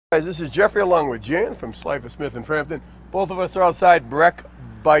Guys, this is Jeffrey along with Jan from Slifer, Smith and Frampton. Both of us are outside Breck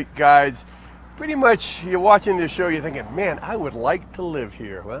Bike Guides. Pretty much, you're watching this show, you're thinking, man, I would like to live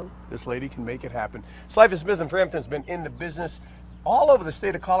here. Well, this lady can make it happen. Slifer, Smith and Frampton's been in the business all over the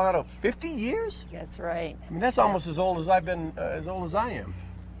state of Colorado. 50 years? That's right. I mean, that's almost as old as I've been, as old as I am.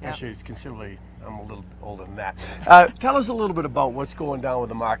 Yeah. Actually, it's considerably, I'm a little older than that. Tell us a little bit about what's going down with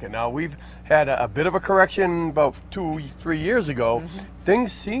the market. Now, we've had a bit of a correction about 2-3 years ago.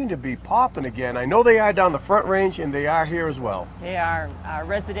 Things seem to be popping again. I know they are down the Front Range, and they are here as well. They are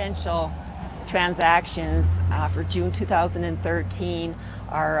residential transactions for June 2013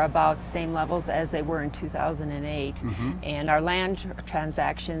 are about the same levels as they were in 2008. And our land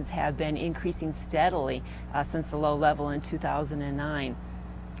transactions have been increasing steadily since the low level in 2009.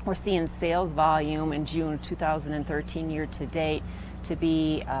 We're seeing sales volume in June 2013 year to date to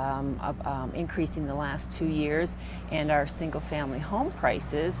be increasing the last 2 years, and our single family home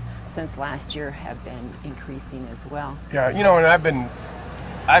prices since last year have been increasing as well. Yeah, you know, and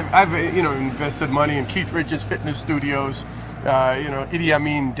I've you know, invested money in Keith Ridge's fitness studios, you know, Idi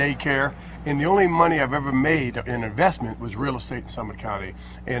Amin daycare, and the only money I've ever made in investment was real estate in Summit County.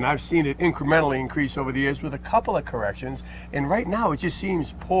 And I've seen it incrementally increase over the years with a couple of corrections. And right now it just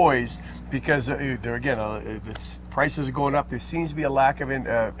seems poised because there again, the prices are going up. There seems to be a lack of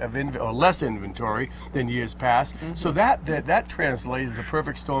less inventory than years past. So that translates as a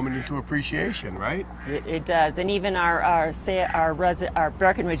perfect storm into appreciation, right? It does. And even our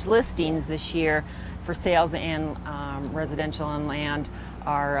Breckenridge listings this year for sales and residential and land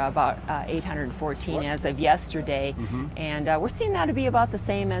are about 814 as of yesterday, and we're seeing that to be about the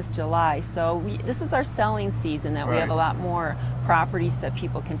same as July. So this is our selling season, that we have a lot more properties that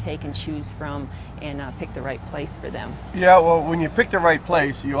people can take and choose from and pick the right place for them. Yeah, well, when you pick the right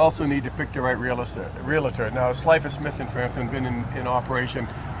place, you also need to pick the right realtor. Now, Slifer, Smith and Frampton been in operation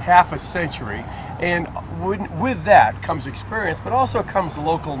half a century, and with that comes experience, but also comes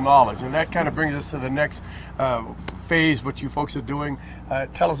local knowledge, and that kind of brings us to the next phase, what you folks are doing.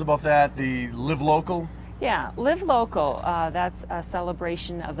 Tell us about that, the Live Local. Yeah, Live Local, that's a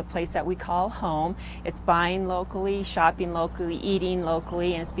celebration of the place that we call home. It's buying locally, shopping locally, eating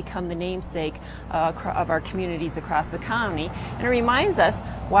locally, and it's become the namesake of our communities across the county. And it reminds us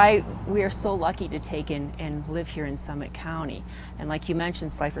why we are so lucky to take in and live here in Summit County. And like you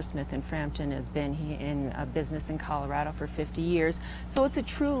mentioned, Slifer, Smith and Frampton has been in business in Colorado for 50 years. So it's a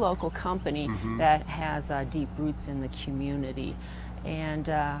true local company that has deep roots in the community. And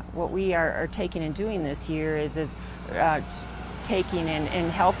what we are taking and doing this year is taking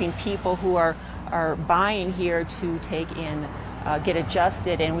and helping people who are buying here to take in, get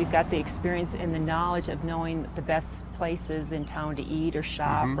adjusted, and we've got the experience and the knowledge of knowing the best places in town to eat or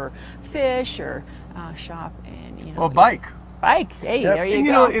shop or fish or shop and, you know. Well, bike. Hey, there you go.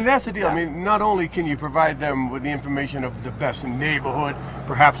 You know, and that's the deal. I mean, not only can you provide them with the information of the best neighborhood,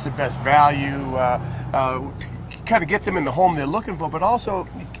 perhaps the best value, kind of get them in the home they're looking for, but also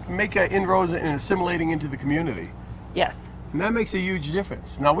make inroads in assimilating into the community. Yes. And that makes a huge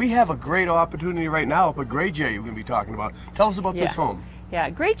difference. Now, we have a great opportunity right now up at Gray J we're going to be talking about. Tell us about this home. Yeah,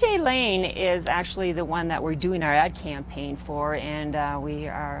 Gray J Lane is actually the one that we're doing our ad campaign for, and we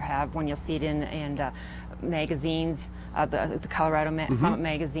have one, you'll see it in magazines, the Colorado Summit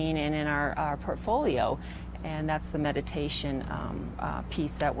magazine, and in our portfolio. And that's the meditation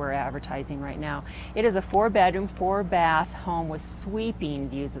piece that we're advertising right now. It is a 4-bedroom, 4-bath home with sweeping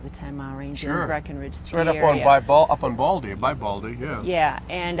views of the 10-mile range in Breckenridge. It's right up on Baldy, by Baldy, yeah. Yeah,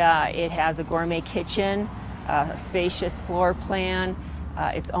 and it has a gourmet kitchen, a spacious floor plan,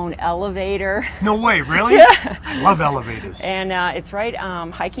 its own elevator. No way, really? Yeah. I love elevators. And it's right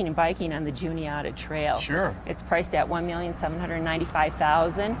hiking and biking on the Juniata Trail. Sure. It's priced at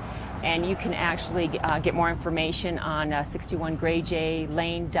 $1,795,000. And you can actually get more information on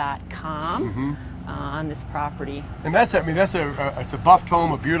 61grayjlane.com on this property. And that's, I mean, it's a buffed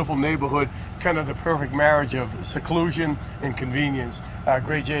home, a beautiful neighborhood, kind of the perfect marriage of seclusion and convenience.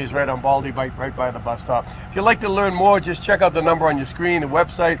 Gray J is right on Baldy, right by the bus stop. If you'd like to learn more, just check out the number on your screen, the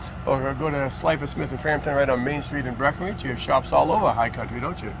website, or go to Slifer, Smith and Frampton right on Main Street in Breckenridge. You have shops all over High Country,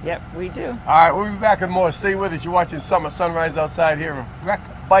 don't you? Yep, we do. All right, we'll be back with more. Stay with us. You're watching Summer Sunrise outside here of Breck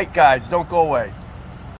Bike Guides. Don't go away.